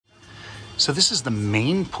So this is the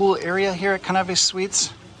main pool area here at Canaves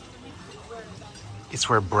Suites. It's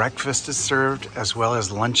where breakfast is served, as well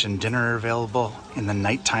as lunch and dinner are available. In the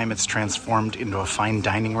nighttime, it's transformed into a fine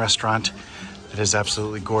dining restaurant that is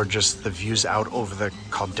absolutely gorgeous. The views out over the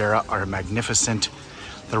caldera are magnificent.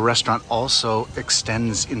 The restaurant also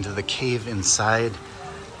extends into the cave inside.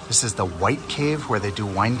 This is the White Cave where they do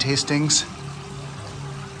wine tastings.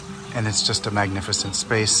 And it's just a magnificent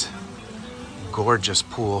space. Gorgeous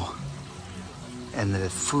pool. And the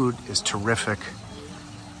food is terrific.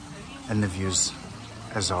 And the views,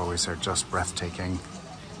 as always, are just breathtaking.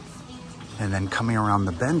 And then coming around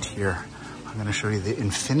the bend here, I'm gonna show you the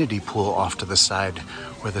infinity pool off to the side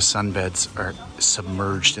where the sunbeds are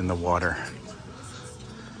submerged in the water.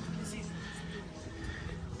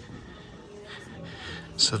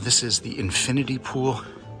 So this is the infinity pool.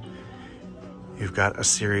 You've got a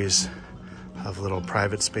series of little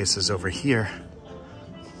private spaces over here.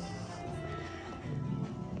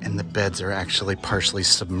 And the beds are actually partially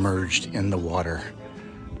submerged in the water,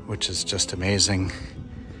 which is just amazing.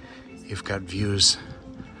 You've got views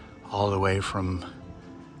all the way from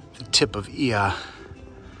the tip of Oia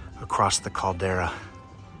across the caldera.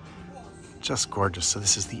 Just gorgeous. So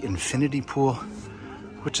this is the infinity pool,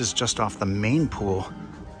 which is just off the main pool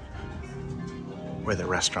where the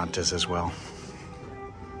restaurant is as well.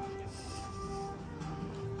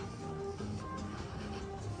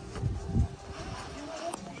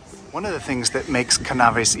 One of the things that makes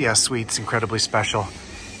Canaves Oia Suites incredibly special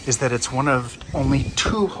is that it's one of only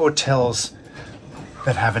 2 hotels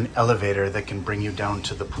that have an elevator that can bring you down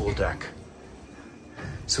to the pool deck.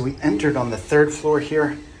 So we entered on the 3rd floor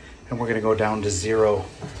here, and we're gonna go down to 0,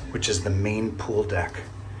 which is the main pool deck.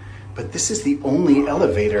 But this is the only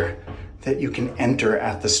elevator that you can enter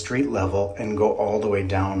at the street level and go all the way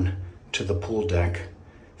down to the pool deck.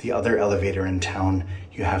 The other elevator in town,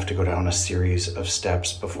 you have to go down a series of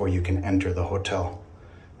steps before you can enter the hotel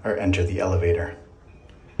or enter the elevator.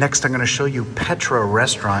 Next, I'm gonna show you Petra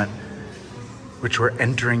Restaurant, which we're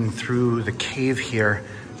entering through the cave here.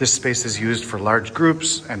 This space is used for large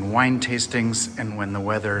groups and wine tastings, and when the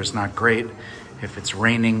weather is not great, if it's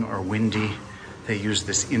raining or windy, they use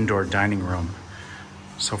this indoor dining room.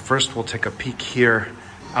 So first we'll take a peek here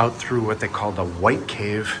out through what they call the White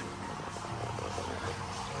Cave.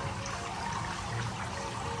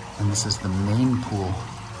 And this is the main pool.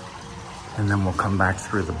 And then we'll come back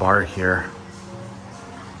through the bar here.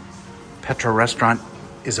 Petra Restaurant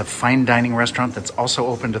is a fine dining restaurant that's also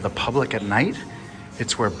open to the public at night.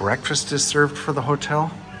 It's where breakfast is served for the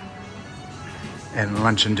hotel. And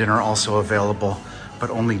lunch and dinner also available,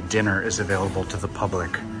 but only dinner is available to the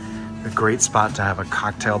public. A great spot to have a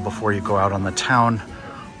cocktail before you go out on the town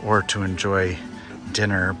or to enjoy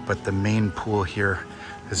dinner. But the main pool here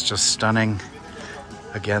is just stunning.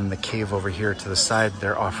 Again, the cave over here to the side,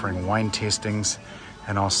 they're offering wine tastings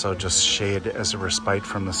and also just shade as a respite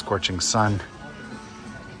from the scorching sun.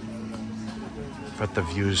 But the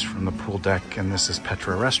views from the pool deck, and this is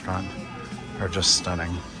Petra Restaurant, are just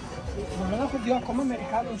stunning.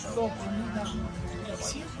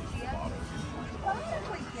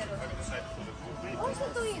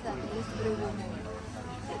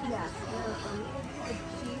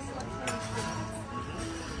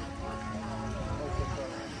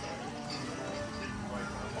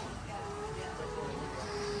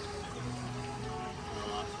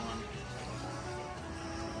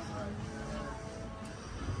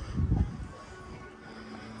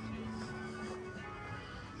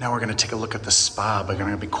 Now we're gonna take a look at the spa, but I'm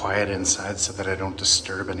gonna be quiet inside so that I don't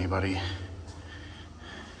disturb anybody.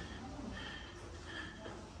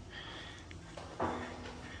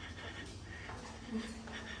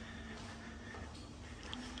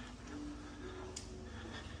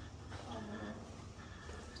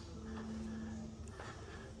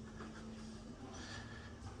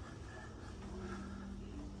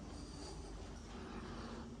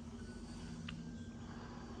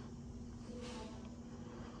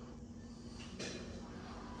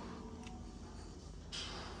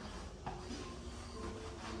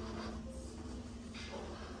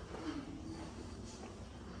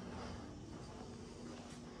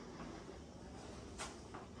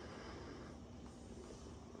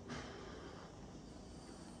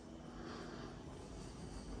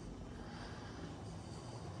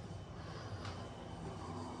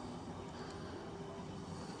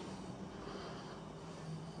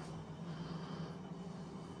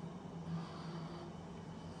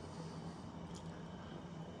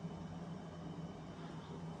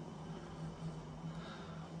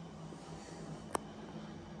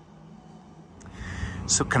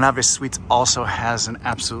 So Canaves Suites also has an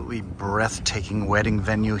absolutely breathtaking wedding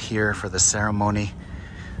venue here for the ceremony.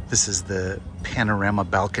 This is the panorama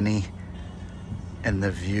balcony, and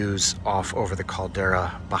the views off over the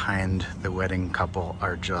caldera behind the wedding couple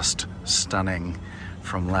are just stunning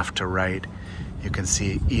from left to right. You can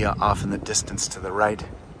see Oia off in the distance to the right,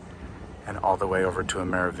 and all the way over to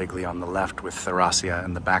Meraviglia on the left, with Thracia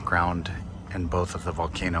in the background and both of the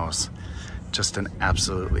volcanoes. Just an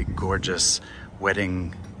absolutely gorgeous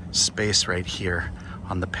wedding space right here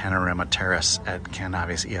on the panorama terrace at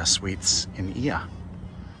Canaves Oia Suites in Oia.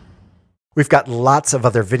 We've got lots of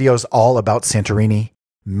other videos all about Santorini,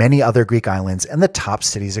 many other Greek islands, and the top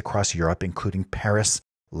cities across Europe, including Paris,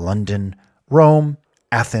 London, Rome,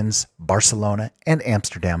 Athens, Barcelona, and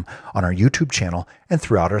Amsterdam on our YouTube channel and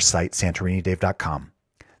throughout our site, santorinidave.com.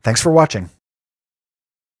 Thanks for watching.